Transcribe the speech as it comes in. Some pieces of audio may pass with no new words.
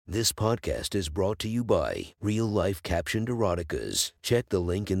This podcast is brought to you by Real Life Captioned Eroticas. Check the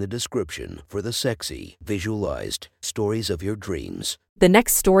link in the description for the sexy, visualized stories of your dreams. The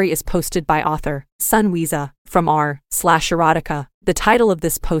next story is posted by author Sunwiza from r/erotica. The title of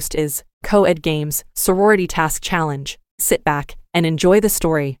this post is Co-Ed Games Sorority Task Challenge. Sit back and enjoy the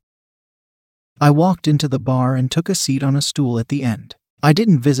story. I walked into the bar and took a seat on a stool at the end. I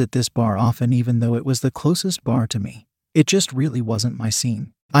didn't visit this bar often, even though it was the closest bar to me. It just really wasn't my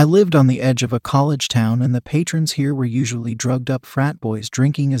scene. I lived on the edge of a college town, and the patrons here were usually drugged-up frat boys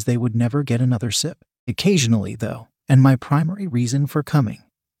drinking as they would never get another sip. Occasionally, though, and my primary reason for coming,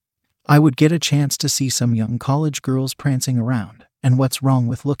 I would get a chance to see some young college girls prancing around. And what's wrong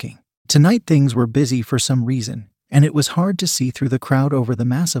with looking? Tonight things were busy for some reason, and it was hard to see through the crowd over the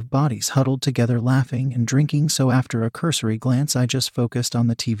massive bodies huddled together laughing and drinking, so after a cursory glance I just focused on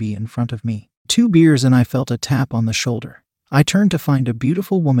the TV in front of me. 2 beers and I felt a tap on the shoulder. I turned to find a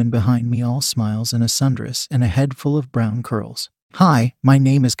beautiful woman behind me, all smiles and a sundress and a head full of brown curls. "Hi, my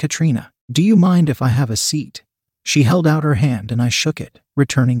name is Katrina. Do you mind if I have a seat?" She held out her hand and I shook it,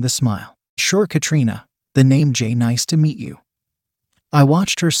 returning the smile. "Sure, Katrina. The name Jay. Nice to meet you." I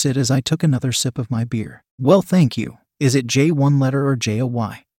watched her sit as I took another sip of my beer. "Well, thank you. Is it J one letter or J a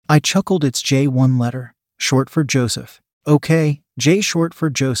Y?" I chuckled. "It's J one letter, short for Joseph." "Okay, J short for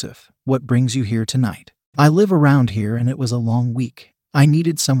Joseph. What brings you here tonight?" "I live around here and it was a long week. I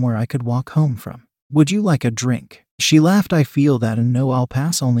needed somewhere I could walk home from. Would you like a drink?" She laughed. "I feel that, and no, I'll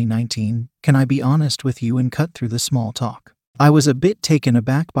pass. Only 19. Can I be honest with you and cut through the small talk?" I was a bit taken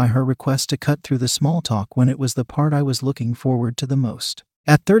aback by her request to cut through the small talk when it was the part I was looking forward to the most.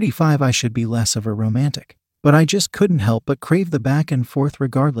 At 35 I should be less of a romantic, but I just couldn't help but crave the back and forth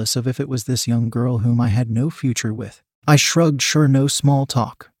regardless of if it was this young girl whom I had no future with. I shrugged. "Sure, no small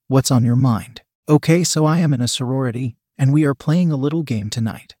talk. What's on your mind?" "Okay, so I am in a sorority, and we are playing a little game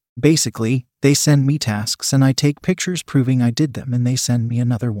tonight. Basically, they send me tasks and I take pictures proving I did them, and they send me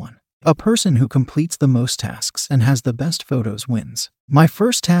another one. A person who completes the most tasks and has the best photos wins. My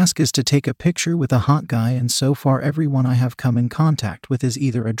first task is to take a picture with a hot guy, and so far everyone I have come in contact with is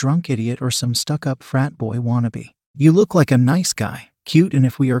either a drunk idiot or some stuck-up frat boy wannabe. You look like a nice guy, cute, and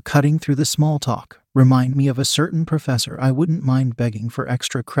if we are cutting through the small talk, remind me of a certain professor. I wouldn't mind begging for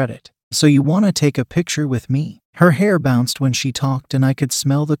extra credit. So you want to take a picture with me?" Her hair bounced when she talked, and I could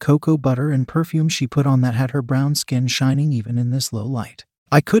smell the cocoa butter and perfume she put on that had her brown skin shining even in this low light.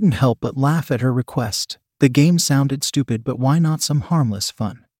 I couldn't help but laugh at her request. The game sounded stupid, but why not some harmless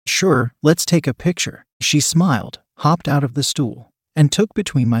fun? "Sure, let's take a picture." She smiled, hopped out of the stool, and took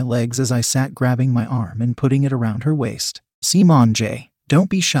between my legs as I sat, grabbing my arm and putting it around her waist. "Simon J, don't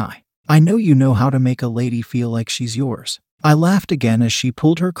be shy. I know you know how to make a lady feel like she's yours." I laughed again as she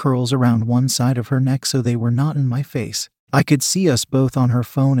pulled her curls around one side of her neck so they were not in my face. I could see us both on her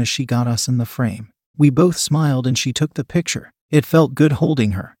phone as she got us in the frame. We both smiled and she took the picture. It felt good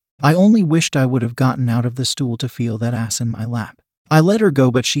holding her. I only wished I would have gotten out of the stool to feel that ass in my lap. I let her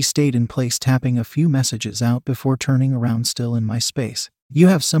go, but she stayed in place, tapping a few messages out before turning around, still in my space. "You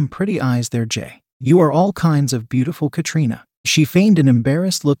have some pretty eyes there, Jay. You are all kinds of beautiful, Katrina." She feigned an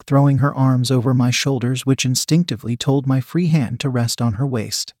embarrassed look, throwing her arms over my shoulders, which instinctively told my free hand to rest on her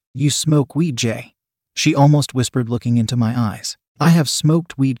waist. "You smoke weed, Jay?" she almost whispered, looking into my eyes. "I have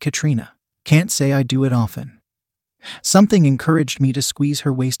smoked weed, Katrina. Can't say I do it often." Something encouraged me to squeeze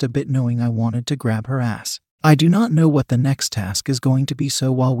her waist a bit, knowing I wanted to grab her ass. "I do not know what the next task is going to be,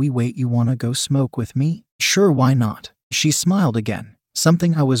 so while we wait, you want to go smoke with me?" "Sure, why not?" She smiled again,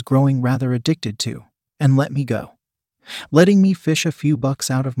 something I was growing rather addicted to, and let me go, letting me fish a few bucks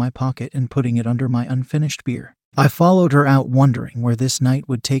out of my pocket and putting it under my unfinished beer. I followed her out, wondering where this night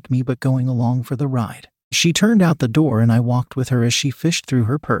would take me, but going along for the ride. She turned out the door and I walked with her as she fished through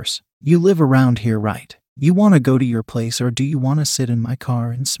her purse. "You live around here, right? You want to go to your place, or do you want to sit in my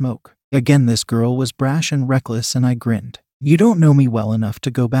car and smoke?" Again, this girl was brash and reckless, and I grinned. "You don't know me well enough to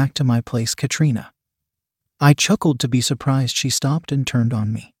go back to my place, Katrina." I chuckled to be surprised. She stopped and turned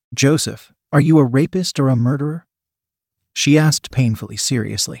on me. "Joseph, are you a rapist or a murderer?" she asked painfully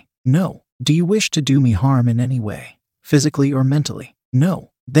seriously. "No." "Do you wish to do me harm in any way, physically or mentally?"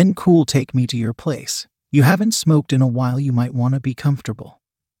 "No." "Then cool, take me to your place. You haven't smoked in a while, you might want to be comfortable."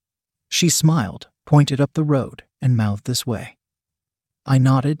 She smiled, pointed up the road, and mouthed, "This way." I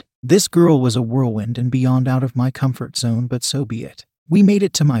nodded. This girl was a whirlwind and beyond out of my comfort zone, but so be it. We made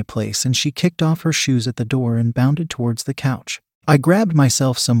it to my place and she kicked off her shoes at the door and bounded towards the couch. I grabbed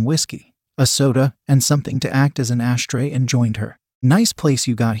myself some whiskey, a soda, and something to act as an ashtray and joined her. "Nice place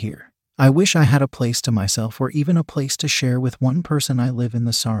you got here. I wish I had a place to myself, or even a place to share with one person. I live in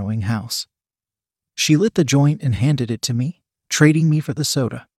the sorrowing house." She lit the joint and handed it to me, trading me for the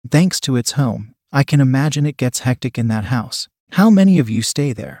soda. Thanks to its home, I can imagine it gets hectic in that house. How many of you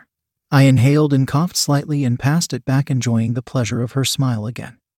stay there? I inhaled and coughed slightly and passed it back, enjoying the pleasure of her smile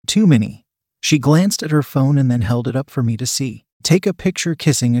again. Too many. She glanced at her phone and then held it up for me to see. Take a picture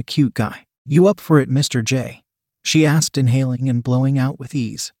kissing a cute guy. You up for it, Mr. J? She asked, inhaling and blowing out with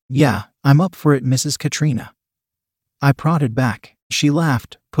ease. Yeah, I'm up for it, Mrs. Katrina. I prodded back. She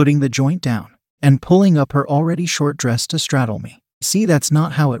laughed, putting the joint down and pulling up her already short dress to straddle me. See, that's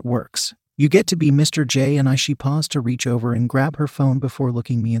not how it works. You get to be Mr. J and I. She paused to reach over and grab her phone before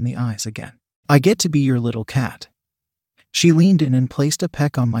looking me in the eyes again. I get to be your little cat. She leaned in and placed a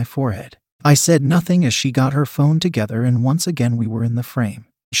peck on my forehead. I said nothing as she got her phone together, and once again we were in the frame.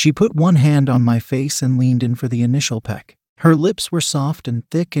 She put one hand on my face and leaned in for the initial peck. Her lips were soft and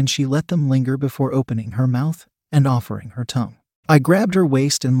thick, and she let them linger before opening her mouth and offering her tongue. I grabbed her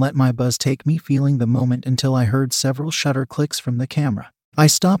waist and let my buzz take me, feeling the moment until I heard several shutter clicks from the camera. I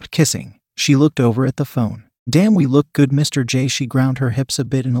stopped kissing. She looked over at the phone. Damn, we look good, Mr. J. She ground her hips a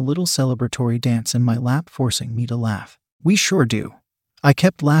bit in a little celebratory dance in my lap, forcing me to laugh. We sure do. I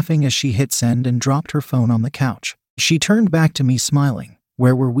kept laughing as she hit send and dropped her phone on the couch. She turned back to me smiling.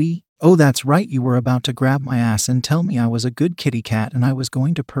 Where were we? Oh, that's right, you were about to grab my ass and tell me I was a good kitty cat and I was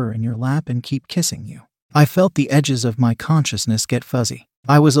going to purr in your lap and keep kissing you. I felt the edges of my consciousness get fuzzy.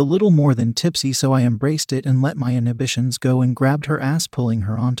 I was a little more than tipsy, so I embraced it and let my inhibitions go and grabbed her ass, pulling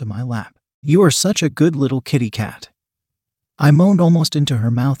her onto my lap. You are such a good little kitty cat. I moaned almost into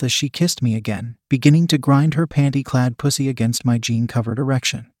her mouth as she kissed me again, beginning to grind her panty-clad pussy against my jean-covered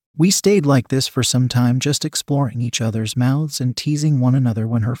erection. We stayed like this for some time, just exploring each other's mouths and teasing one another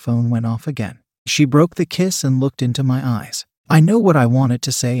when her phone went off again. She broke the kiss and looked into my eyes. I know what I want it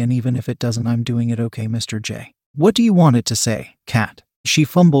to say, and even if it doesn't, I'm doing it okay, Mr. J. What do you want it to say, cat? She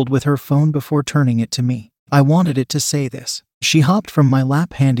fumbled with her phone before turning it to me. I wanted it to say this. She hopped from my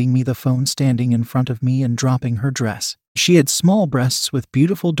lap, handing me the phone, standing in front of me and dropping her dress. She had small breasts with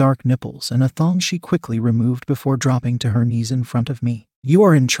beautiful dark nipples and a thong she quickly removed before dropping to her knees in front of me. You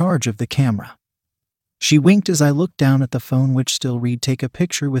are in charge of the camera. She winked as I looked down at the phone, which still read, take a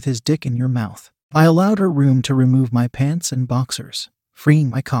picture with his dick in your mouth. I allowed her room to remove my pants and boxers, freeing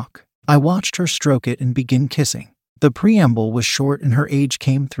my cock. I watched her stroke it and begin kissing. The preamble was short and her age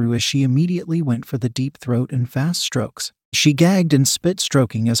came through as she immediately went for the deep throat and fast strokes. She gagged and spit,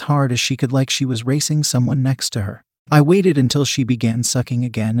 stroking as hard as she could like she was racing someone next to her. I waited until she began sucking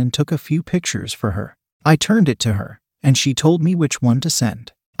again and took a few pictures for her. I turned it to her, and she told me which one to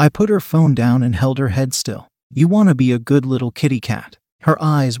send. I put her phone down and held her head still. You want to be a good little kitty cat? Her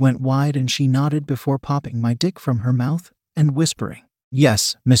eyes went wide and she nodded before popping my dick from her mouth and whispering,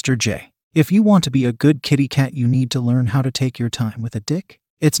 Yes, Mr. J. If you want to be a good kitty cat, you need to learn how to take your time with a dick.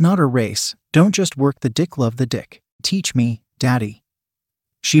 It's not a race. Don't just work the dick, love the dick. Teach me, Daddy.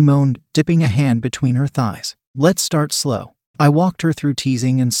 She moaned, dipping a hand between her thighs. Let's start slow. I walked her through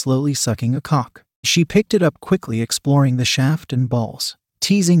teasing and slowly sucking a cock. She picked it up quickly, exploring the shaft and balls,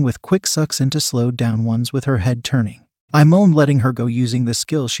 teasing with quick sucks into slowed down ones with her head turning. I moaned, letting her go, using the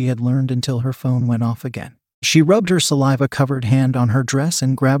skill she had learned until her phone went off again. She rubbed her saliva-covered hand on her dress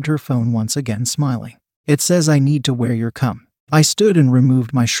and grabbed her phone once again, smiling. It says I need to wear your cum. I stood and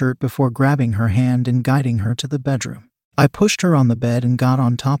removed my shirt before grabbing her hand and guiding her to the bedroom. I pushed her on the bed and got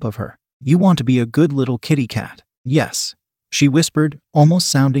on top of her. You want to be a good little kitty cat? Yes. She whispered, almost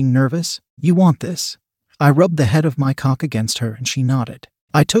sounding nervous. You want this? I rubbed the head of my cock against her and she nodded.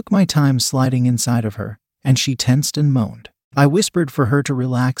 I took my time sliding inside of her, and she tensed and moaned. I whispered for her to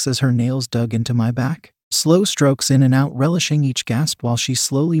relax as her nails dug into my back. Slow strokes in and out, relishing each gasp while she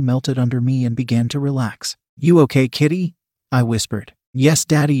slowly melted under me and began to relax. You okay, kitty? I whispered. Yes,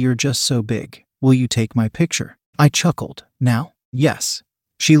 Daddy, you're just so big. Will you take my picture? I chuckled. Now? Yes.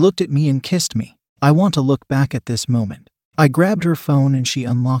 She looked at me and kissed me. I want to look back at this moment. I grabbed her phone and she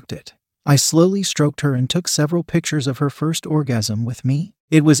unlocked it. I slowly stroked her and took several pictures of her first orgasm with me.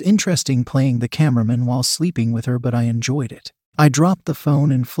 It was interesting playing the cameraman while sleeping with her, but I enjoyed it. I dropped the phone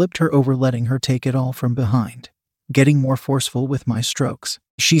and flipped her over, letting her take it all from behind, getting more forceful with my strokes.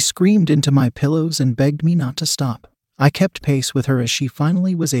 She screamed into my pillows and begged me not to stop. I kept pace with her as she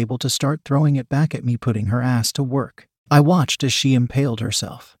finally was able to start throwing it back at me, putting her ass to work. I watched as she impaled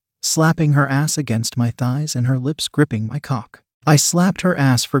herself, slapping her ass against my thighs and her lips gripping my cock. I slapped her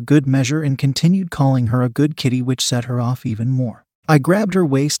ass for good measure and continued calling her a good kitty, which set her off even more. I grabbed her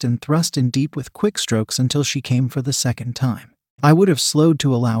waist and thrust in deep with quick strokes until she came for the second time. I would have slowed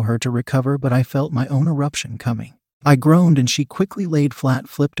to allow her to recover, but I felt my own eruption coming. I groaned and she quickly laid flat,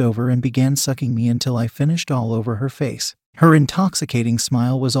 flipped over, and began sucking me until I finished all over her face. Her intoxicating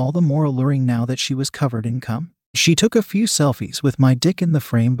smile was all the more alluring now that she was covered in cum. She took a few selfies with my dick in the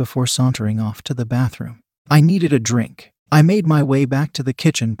frame before sauntering off to the bathroom. I needed a drink. I made my way back to the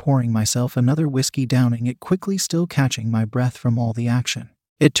kitchen, pouring myself another whiskey, downing it quickly, still catching my breath from all the action.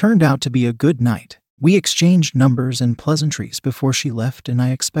 It turned out to be a good night. We exchanged numbers and pleasantries before she left, and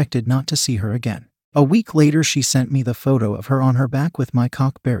I expected not to see her again. A week later, she sent me the photo of her on her back with my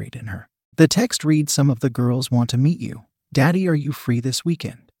cock buried in her. The text reads, "Some of the girls want to meet you. Daddy, are you free this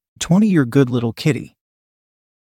weekend? 20, your good little kitty."